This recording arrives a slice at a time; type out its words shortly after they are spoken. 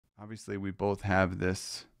Obviously, we both have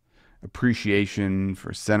this appreciation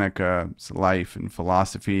for Seneca's life and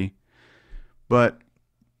philosophy, but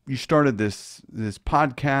you started this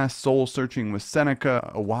podcast, Soul Searching with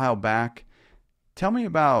Seneca, a while back. Tell me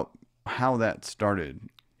about how that started.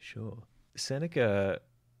 Sure. Seneca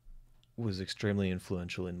was extremely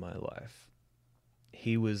influential in my life.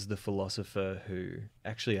 He was the philosopher who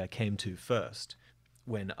actually I came to first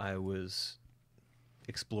when I was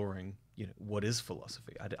exploring, what is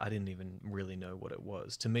philosophy? I didn't even really know what it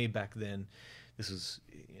was. To me, back then, this was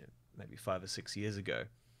maybe 5 or 6 years ago,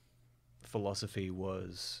 philosophy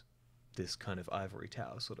was this kind of ivory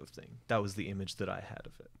tower sort of thing. That was the image that I had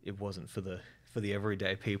of it. It wasn't for the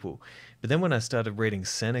everyday people. But then when I started reading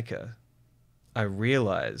Seneca, I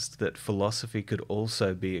realized that philosophy could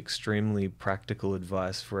also be extremely practical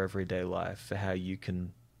advice for everyday life, for how you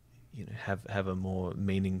can, have a more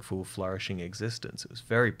meaningful, flourishing existence. It was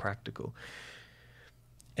very practical.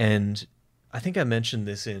 And I think I mentioned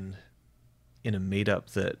this in a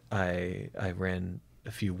meetup that I ran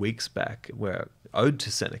a few weeks back, where ode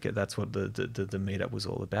to Seneca. That's what the meetup was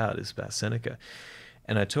all about, is about Seneca.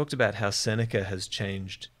 And I talked about how Seneca has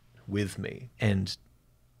changed with me. And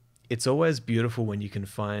it's always beautiful when you can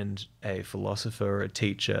find a philosopher or a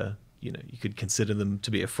teacher, you could consider them to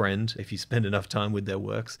be a friend if you spend enough time with their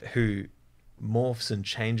works, who morphs and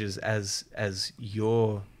changes as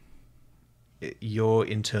your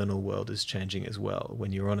internal world is changing as well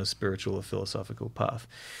when you're on a spiritual or philosophical path.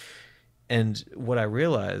 And what I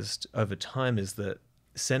realized over time is that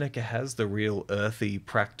Seneca has the real earthy,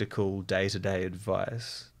 practical, day-to-day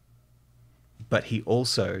advice, but he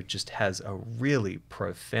also just has a really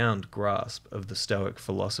profound grasp of the Stoic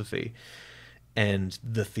philosophy and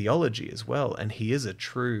the theology as well. And he is a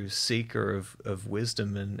true seeker of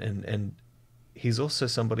wisdom, and he's also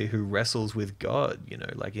somebody who wrestles with God.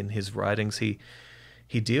 Like in his writings, he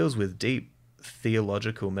deals with deep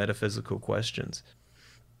theological, metaphysical questions.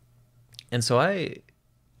 And so I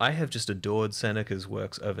have just adored Seneca's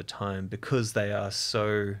works over time because they are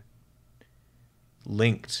so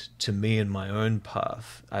linked to me and my own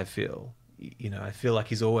path. I feel like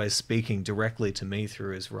he's always speaking directly to me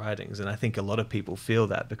through his writings, and I think a lot of people feel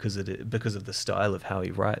that because of the style of how he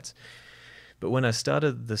writes. But when I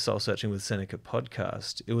started the Soul Searching with Seneca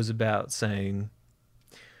podcast, it was about saying,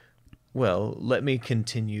 well, let me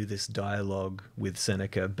continue this dialogue with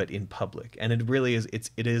Seneca, but in public. And it really is,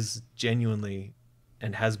 it is genuinely,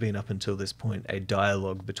 and has been up until this point, a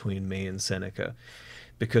dialogue between me and Seneca,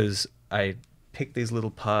 because I pick these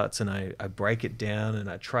little parts and I break it down and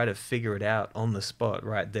I try to figure it out on the spot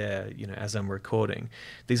right there, as I'm recording.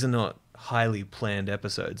 These are not highly planned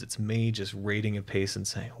episodes. It's me just reading a piece and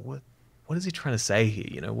saying, what is he trying to say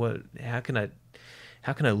here? How can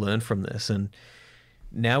I learn from this? And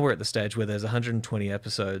now we're at the stage where there's 120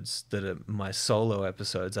 episodes that are my solo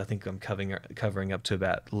episodes. I think I'm covering up to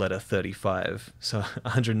about letter 35. So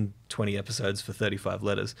 120 episodes for 35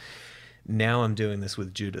 letters. Now I'm doing this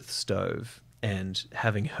with Judith Stove and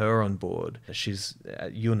having her on board. She's,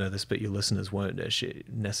 you'll know this, but your listeners won't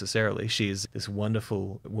necessarily. She's this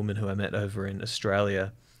wonderful woman who I met over in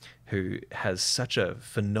Australia, who has such a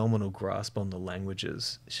phenomenal grasp on the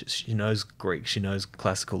languages. She knows Greek, she knows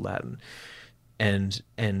classical Latin. And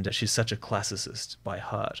she's such a classicist by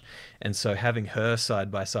heart. And so having her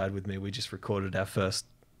side by side with me, we just recorded our first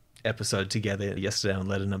episode together yesterday on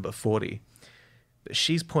letter number 40. But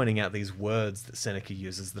she's pointing out these words that Seneca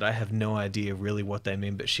uses that I have no idea really what they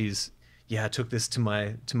mean. But I took this to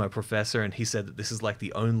my professor, and he said that this is like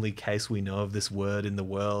the only case we know of this word in the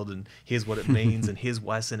world, and here's what it means, and here's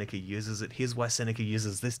why Seneca uses it. Here's why Seneca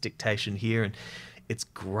uses this dictation here. And it's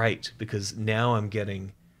great because now I'm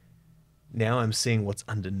seeing what's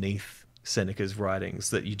underneath Seneca's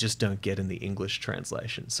writings that you just don't get in the English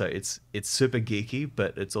translation. So it's super geeky,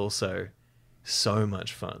 but it's also so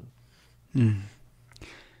much fun.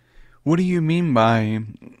 What do you mean by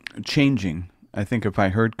changing? I think if I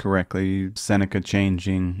heard correctly, Seneca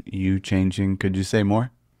changing, you changing. Could you say more?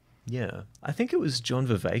 Yeah. I think it was John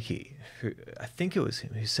Vervaeke, who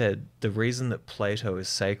said the reason that Plato is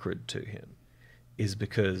sacred to him is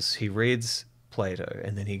because he reads Plato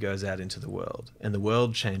and then he goes out into the world and the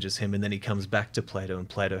world changes him, and then he comes back to Plato and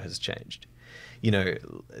Plato has changed.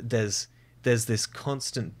 There's this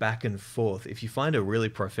constant back and forth. If you find a really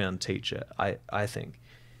profound teacher, I think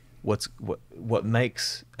what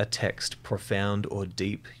makes a text profound or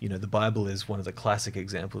deep, the Bible is one of the classic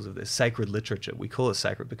examples of this. Sacred literature, we call it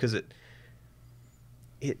sacred because it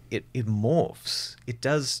morphs. It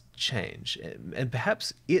does change, and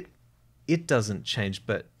perhaps it doesn't change,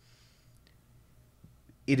 but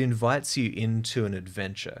it invites you into an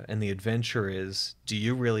adventure, and the adventure is, do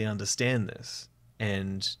you really understand this?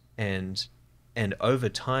 And and and over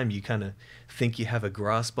time you kind of think you have a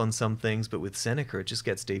grasp on some things, but with Seneca it just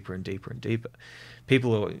gets deeper and deeper and deeper.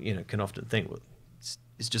 People are, can often think, well,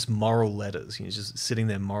 it's just moral letters, just sitting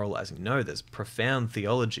there moralizing. No, there's profound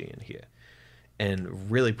theology in here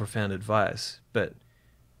and really profound advice, but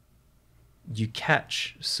you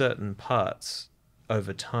catch certain parts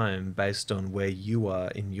over time based on where you are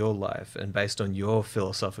in your life and based on your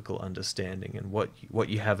philosophical understanding and what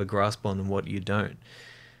you have a grasp on and what you don't.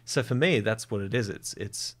 So for me, that's what it is.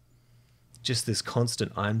 It's just this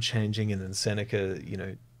constant I'm changing, and then Seneca,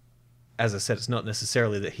 as I said, it's not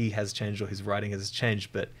necessarily that he has changed or his writing has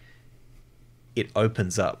changed, but it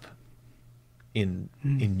opens up in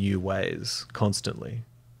new ways constantly.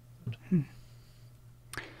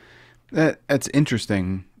 That's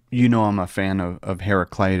interesting. I'm a fan of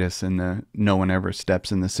Heraclitus and the no one ever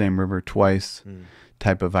steps in the same river twice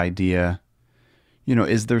type of idea.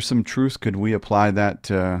 Is there some truth? Could we apply that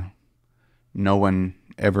to no one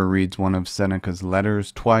ever reads one of Seneca's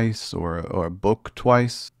letters twice or a book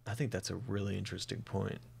twice? I think that's a really interesting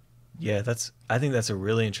point. Yeah, I think that's a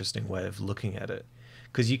really interesting way of looking at it,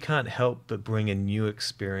 because you can't help but bring a new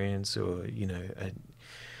experience, or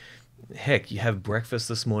heck, you have breakfast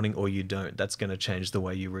this morning or you don't. That's going to change the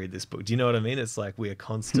way you read this book. Do you know what I mean? It's like we are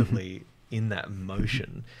constantly in that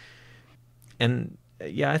motion. And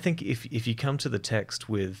yeah, I think if you come to the text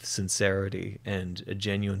with sincerity and a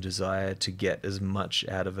genuine desire to get as much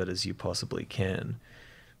out of it as you possibly can,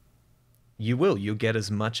 you'll get as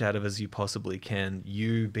much out of it as you possibly can,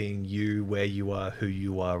 you being you, where you are, who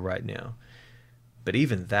you are right now. But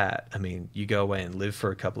even that, I mean, you go away and live for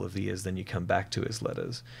a couple of years, then you come back to his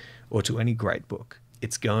letters or to any great book.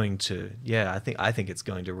 It's going to, I think it's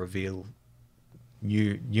going to reveal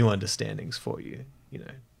new understandings for you.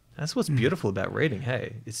 That's what's beautiful about reading.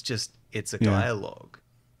 Hey, it's a dialogue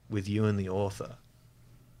with you and the author,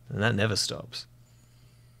 and that never stops.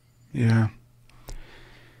 Yeah.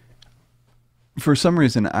 For some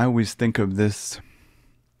reason, I always think of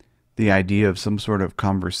the idea of some sort of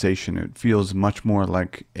conversation. It feels much more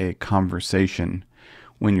like a conversation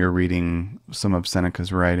when you're reading some of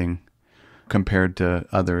Seneca's writing compared to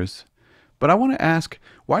others. But I want to ask,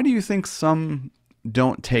 why do you think some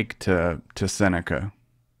don't take to Seneca?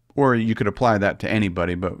 Or you could apply that to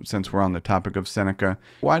anybody, but since we're on the topic of Seneca,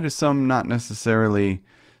 why do some not necessarily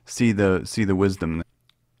see the wisdom?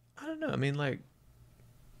 I don't know. I mean, like,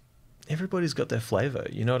 everybody's got their flavor.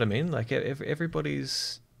 You know what I mean? Like,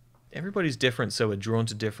 everybody's different, so we're drawn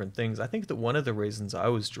to different things. I think that one of the reasons I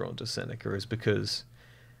was drawn to Seneca is because,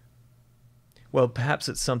 well, perhaps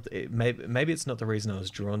it's something. Maybe it's not the reason I was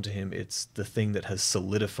drawn to him. It's the thing that has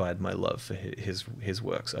solidified my love for his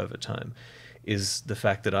works over time. Is the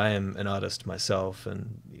fact that I am an artist myself,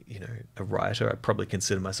 and a writer. I probably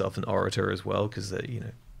consider myself an orator as well, because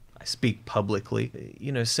I speak publicly.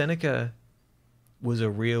 Seneca was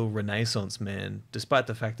a real Renaissance man, despite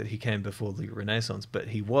the fact that he came before the Renaissance. But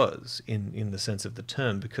he was in the sense of the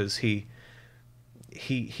term, because he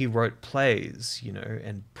wrote plays,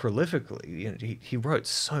 and prolifically. He wrote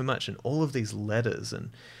so much, and all of these letters,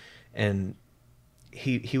 and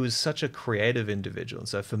he was such a creative individual. And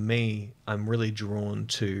so for me, I'm really drawn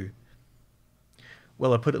to,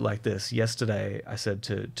 well, I put it like this. Yesterday I said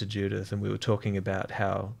to Judith, and we were talking about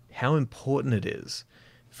how important it is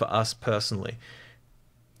for us personally,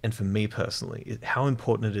 and for me personally, how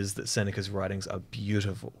important it is that Seneca's writings are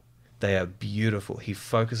beautiful. They are beautiful. He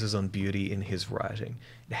focuses on beauty in his writing.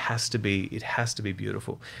 It has to be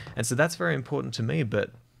beautiful. And so that's very important to me.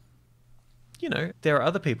 But there are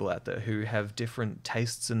other people out there who have different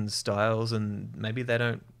tastes and styles, and maybe they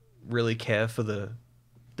don't really care for the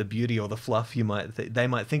beauty or the fluff. They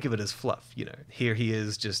might think of it as fluff. Here he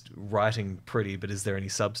is just writing pretty, but is there any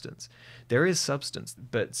substance? There is substance,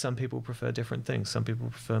 but some people prefer different things. Some people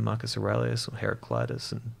prefer Marcus Aurelius or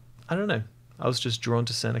Heraclitus, and I don't know. I was just drawn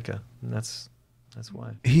to Seneca, and that's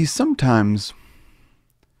why. He's sometimes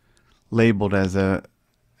labeled as a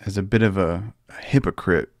bit of a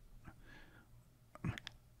hypocrite.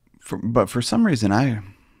 But for some reason, I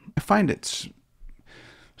find it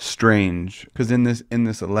strange, because in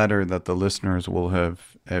this letter that the listeners will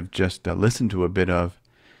have just listened to a bit of,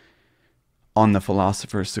 on the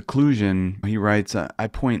Philosopher Seclusion, he writes, "I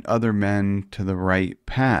point other men to the right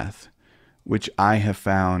path, which I have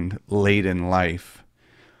found late in life."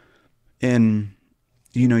 And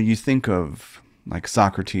you think of like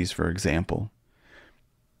Socrates, for example.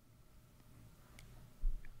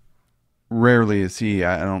 Rarely is he,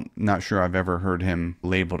 not sure I've ever heard him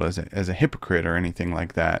labeled as a hypocrite or anything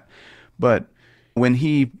like that. But, When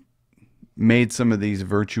he made some of these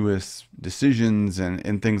virtuous decisions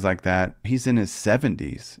and things like that, he's in his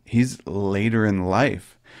 70s. He's later in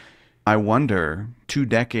life. I wonder, 2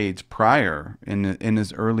 decades prior, in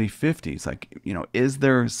his early 50s, like, is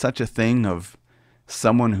there such a thing of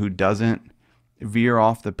someone who doesn't veer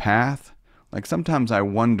off the path? Like, sometimes I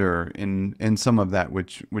wonder in some of that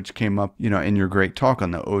which came up, in your great talk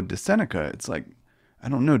on the Ode to Seneca. It's like, I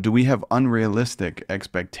don't know, do we have unrealistic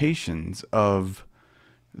expectations of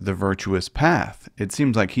the virtuous path? It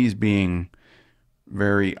seems like he's being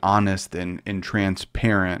very honest and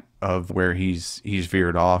transparent of where he's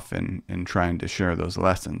veered off and trying to share those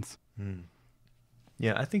lessons.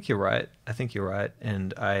 Yeah, I think you're right. I think you're right.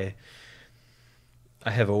 And I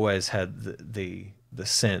have always had the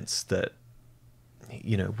sense that,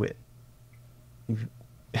 we're,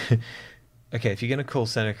 okay, if you're going to call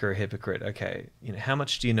Seneca a hypocrite, okay, how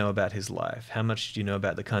much do you know about his life? How much do you know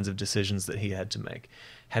about the kinds of decisions that he had to make?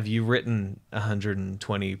 Have you written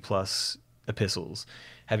 120 plus epistles?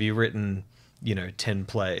 Have you written, 10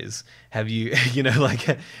 plays? Have you,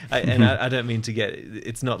 I don't mean to get,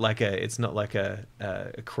 it's not like a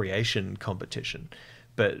creation competition,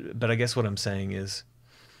 but I guess what I'm saying is,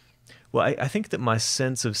 well, I think that my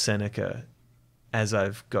sense of Seneca, as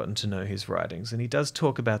I've gotten to know his writings, and he does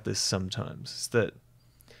talk about this sometimes, is that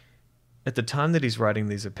at the time that he's writing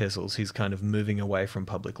these epistles, he's kind of moving away from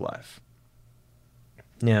public life.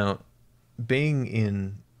 Now, being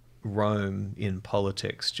in Rome in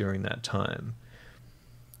politics during that time,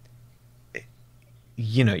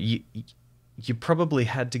 you probably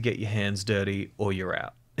had to get your hands dirty or you're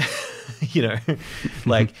out.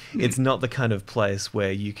 Like, it's not the kind of place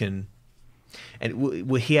where you can.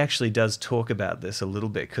 And he actually does talk about this a little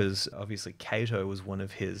bit, because obviously Cato was one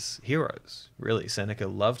of his heroes. Really, Seneca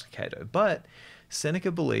loved Cato, but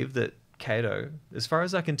Seneca believed that Cato, as far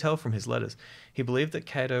as I can tell from his letters, he believed that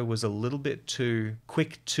Cato was a little bit too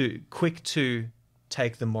quick to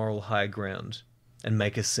take the moral high ground and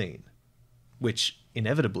make a scene, which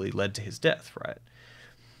inevitably led to his death, right?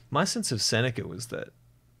 My sense of Seneca was that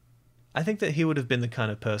I think that he would have been the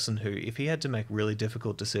kind of person who, if he had to make really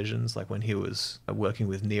difficult decisions, like when he was working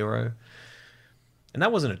with Nero, and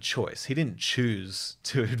that wasn't a choice. He didn't choose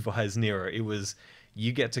to advise Nero. It was,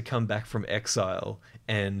 you get to come back from exile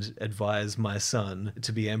and advise my son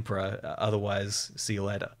to be emperor, otherwise see you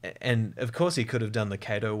later. And of course he could have done the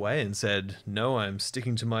Cato way and said, no, I'm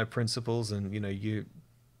sticking to my principles, and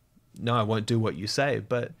no, I won't do what you say.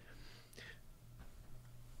 But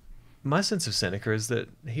my sense of Seneca is that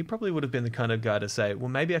he probably would have been the kind of guy to say, well,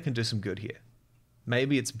 maybe I can do some good here.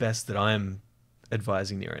 Maybe it's best that I'm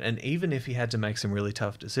advising Nero. And even if he had to make some really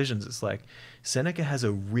tough decisions, it's like Seneca has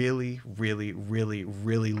a really, really, really,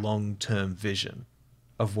 really long-term vision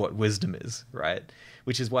of what wisdom is, right?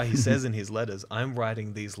 Which is why he says in his letters, I'm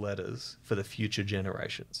writing these letters for the future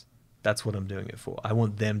generations. That's what I'm doing it for. I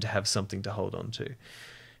want them to have something to hold on to.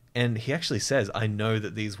 And he actually says, I know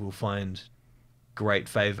that these will find great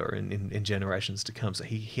favor in generations to come. So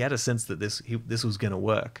he had a sense that this was going to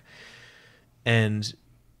work. And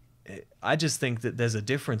I just think that there's a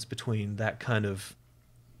difference between that kind of,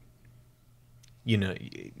 you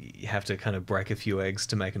have to kind of break a few eggs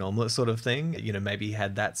to make an omelet sort of thing. Maybe he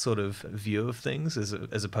had that sort of view of things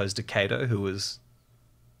as opposed to Cato, who was,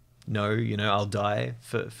 no, I'll die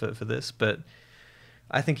for this. But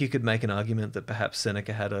I think you could make an argument that perhaps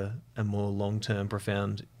Seneca had a more long-term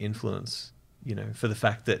profound influence, for the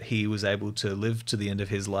fact that he was able to live to the end of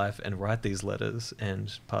his life and write these letters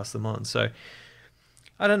and pass them on. So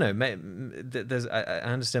I don't know. I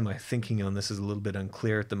understand my thinking on this is a little bit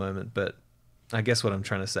unclear at the moment, but I guess what I'm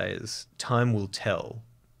trying to say is time will tell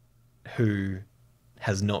who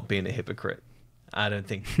has not been a hypocrite. I don't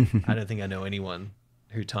think I know anyone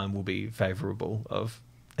who time will be favorable of,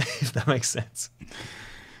 if that makes sense.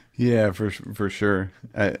 Yeah, for sure.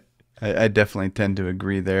 I definitely tend to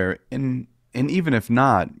agree there. And even if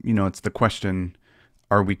not, it's the question,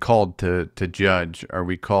 are we called to judge? Are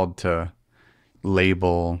we called to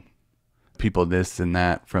label people this and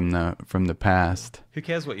that from the past? Who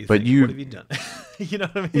cares what you but think? What have you done? You know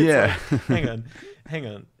what I mean? Yeah. It's like, hang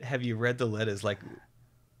on. Have you read the letters? Like,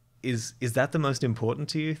 is that the most important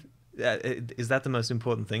to you? Is that the most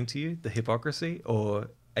important thing to you? The hypocrisy? Or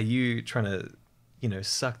are you trying to,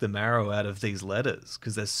 suck the marrow out of these letters?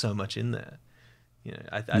 Because there's so much in there.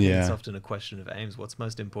 I think it's often a question of aims. What's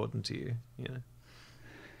most important to you?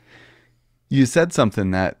 You said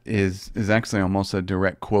something that is actually almost a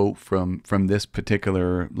direct quote from this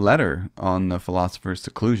particular letter on the Philosopher's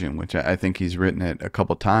Seclusion, which I think he's written it a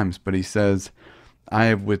couple times. But he says, I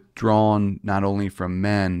have withdrawn not only from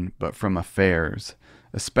men, but from affairs.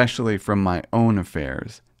 especially from my own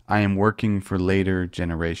affairs. I am working for later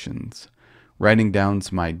generations, writing down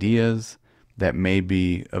some ideas that may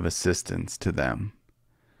be of assistance to them.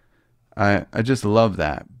 I just love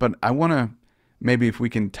that. But I want to maybe if we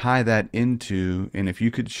can tie that into, and if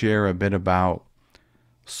you could share a bit about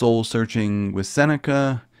soul searching with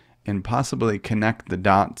Seneca and possibly connect the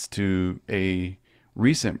dots to a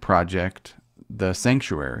recent project, the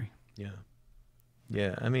Sanctuary. Yeah.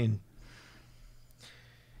 Yeah. I mean,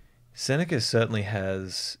 Seneca certainly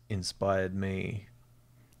has inspired me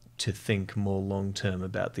to think more long term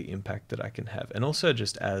about the impact that I can have, and also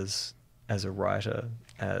just as a writer,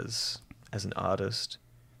 as an artist.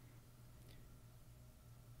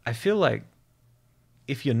 I feel like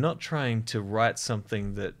if you're not trying to write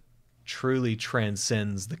something that truly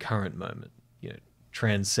transcends the current moment,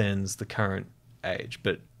 transcends the current age,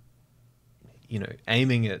 but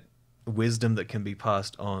aiming at wisdom that can be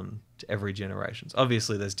passed on to every generation.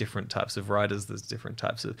 Obviously, there's different types of writers, there's different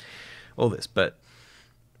types of all this, but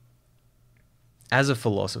as a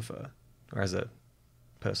philosopher, or as a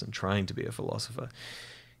person trying to be a philosopher,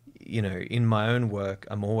 in my own work,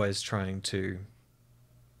 I'm always trying to,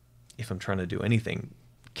 if I'm trying to do anything,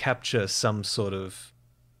 capture some sort of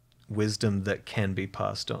wisdom that can be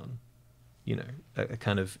passed on. A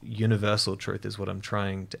kind of universal truth is what I'm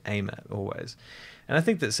trying to aim at always. And I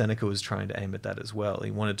think that Seneca was trying to aim at that as well.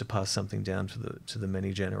 He wanted to pass something down to the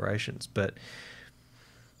many generations. But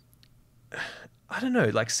I don't know,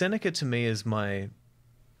 like Seneca to me is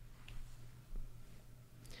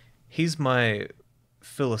he's my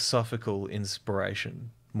philosophical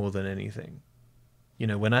inspiration more than anything.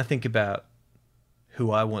 When I think about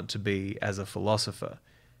who I want to be as a philosopher,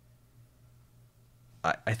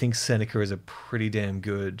 I think Seneca is a pretty damn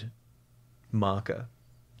good marker,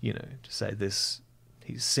 to say this.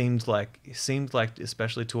 He seemed like,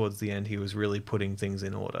 especially towards the end, he was really putting things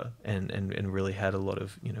in order and really had a lot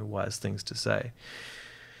of, wise things to say.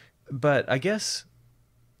 But I guess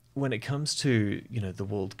when it comes to, the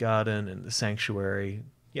walled garden and the sanctuary,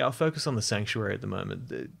 I'll focus on the sanctuary at the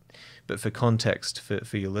moment. But for context,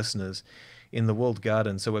 for your listeners, in the walled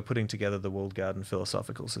garden, so we're putting together the Walled Garden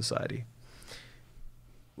Philosophical Society.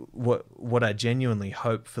 What I genuinely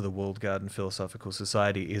hope for the Walled Garden Philosophical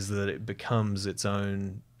Society is that it becomes its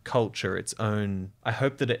own culture, its own. I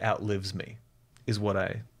hope that it outlives me, is what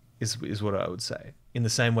I would say. In the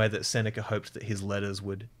same way that Seneca hoped that his letters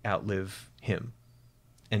would outlive him,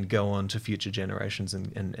 and go on to future generations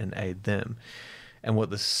and aid them. And what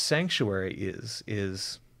the sanctuary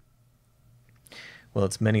is. Well,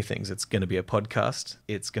 it's many things. It's going to be a podcast.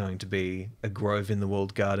 It's going to be a grove in the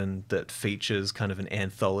walled garden that features kind of an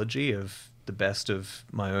anthology of the best of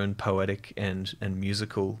my own poetic and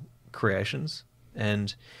musical creations.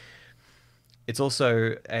 And it's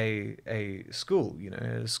also a school,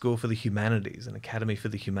 a school for the humanities, an academy for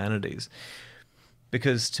the humanities.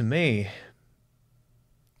 Because to me,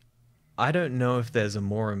 I don't know if there's a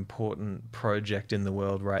more important project in the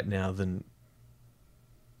world right now than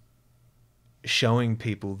showing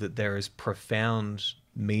people that there is profound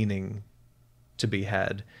meaning to be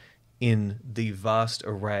had in the vast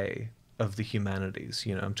array of the humanities.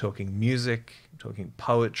 I'm talking music, I'm talking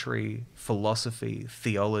poetry, philosophy,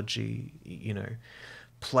 theology,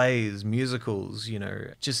 plays, musicals,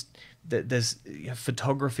 just that there's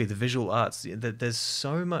photography, the visual arts, that there's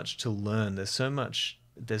so much to learn. There's so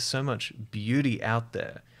much beauty out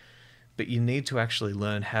there, but you need to actually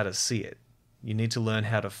learn how to see it. You need to learn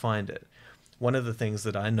how to find it. One of the things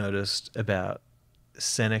that I noticed about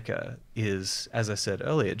Seneca is, as I said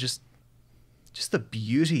earlier, just the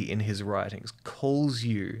beauty in his writings calls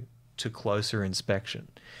you to closer inspection.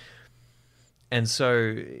 And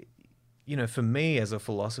so, for me as a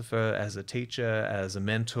philosopher, as a teacher, as a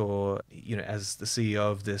mentor, as the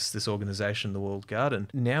CEO of this organization, the Walled Garden,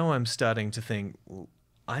 now I'm starting to think, well,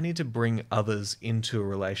 I need to bring others into a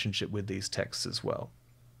relationship with these texts as well.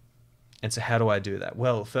 And so how do I do that?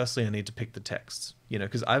 Well, firstly, I need to pick the texts,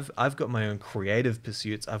 because I've got my own creative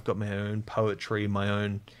pursuits. I've got my own poetry, my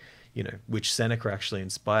own, which Seneca actually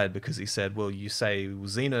inspired, because he said, well, you say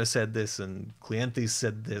Zeno said this and Cleanthes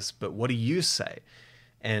said this, but what do you say?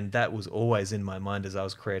 And that was always in my mind as I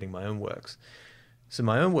was creating my own works. So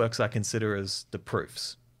my own works I consider as the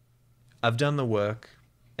proofs. I've done the work,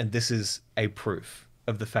 and this is a proof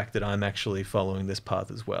of the fact that I'm actually following this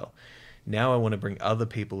path as well. Now I want to bring other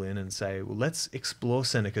people in and say, well, let's explore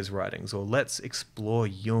Seneca's writings, or let's explore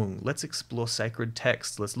Jung, let's explore sacred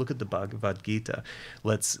texts, let's look at the Bhagavad Gita,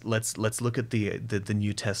 let's look at the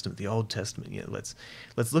New Testament, the Old Testament. Let's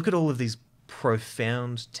look at all of these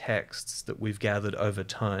profound texts that we've gathered over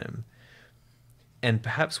time, And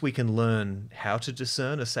perhaps we can learn how to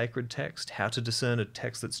discern a sacred text, how to discern a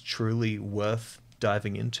text that's truly worth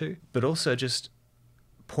diving into, but also just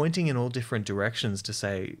pointing in all different directions to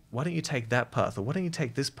say, why don't you take that path, or why don't you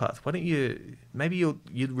take this path? Why don't you, maybe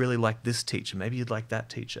you'd really like this teacher, maybe you'd like that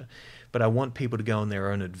teacher. But I want people to go on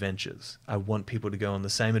their own adventures. I want people to go on the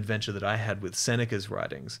same adventure that I had with Seneca's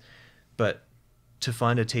writings, but to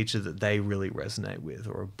find a teacher that they really resonate with,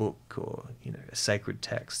 or a book, or, you know, a sacred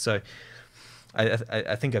text. So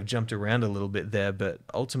I think I've jumped around a little bit there, but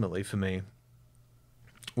ultimately for me,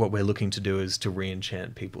 what we're looking to do is to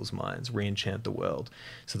re-enchant people's minds, re-enchant the world,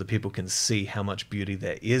 so that people can see how much beauty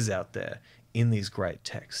there is out there in these great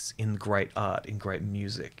texts, in great art, in great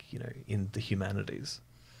music, you know, in the humanities.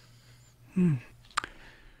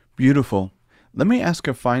 Beautiful. Let me ask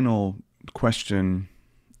a final question,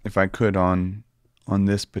 if I could, on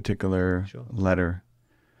this particular Sure. letter.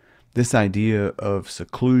 This idea of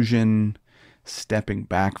seclusion, stepping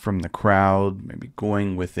back from the crowd, maybe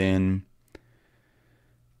going within.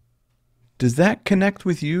 Does that connect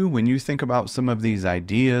with you when you think about some of these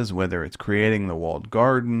ideas, whether it's creating the walled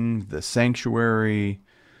garden, the sanctuary?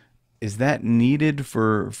 Is that needed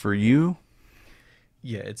for you?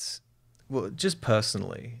 Yeah, it's, well, just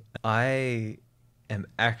personally, I am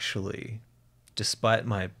actually, despite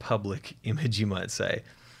my public image, you might say,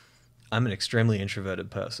 I'm an extremely introverted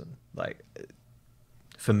person. Like,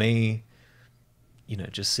 for me, you know,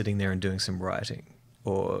 just sitting there and doing some writing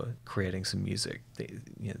or creating some music,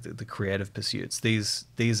 the creative pursuits,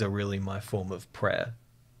 these are really my form of prayer,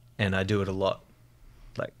 and I do it a lot.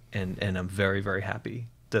 Like, and I'm very, very happy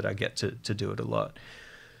that I get to do it a lot.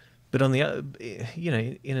 But on the other, you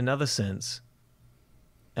know, in another sense,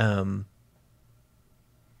 you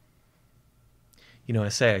know, I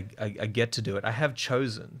say I get to do it. I have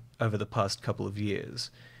chosen over the past couple of years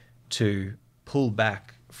to pull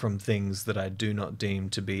back from things that I do not deem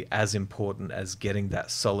to be as important as getting that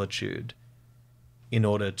solitude in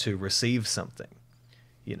order to receive something,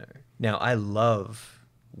 you know. Now, I love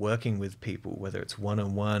working with people, whether it's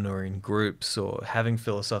one-on-one or in groups, or having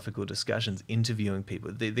philosophical discussions, interviewing people.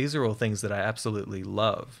 These are all things that I absolutely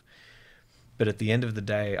love. But at the end of the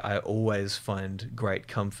day, I always find great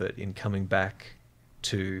comfort in coming back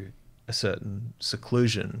to a certain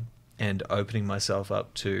seclusion and opening myself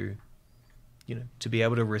up to, you know, to be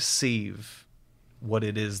able to receive what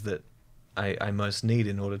it is that I most need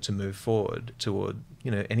in order to move forward toward, you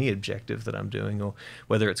know, any objective that I'm doing, or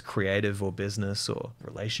whether it's creative or business or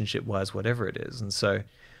relationship wise, whatever it is. And so,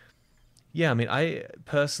 yeah, I mean, I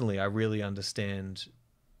personally, I really understand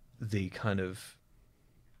the kind of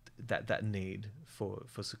that need for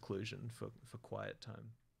seclusion, for quiet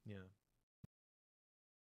time. Yeah.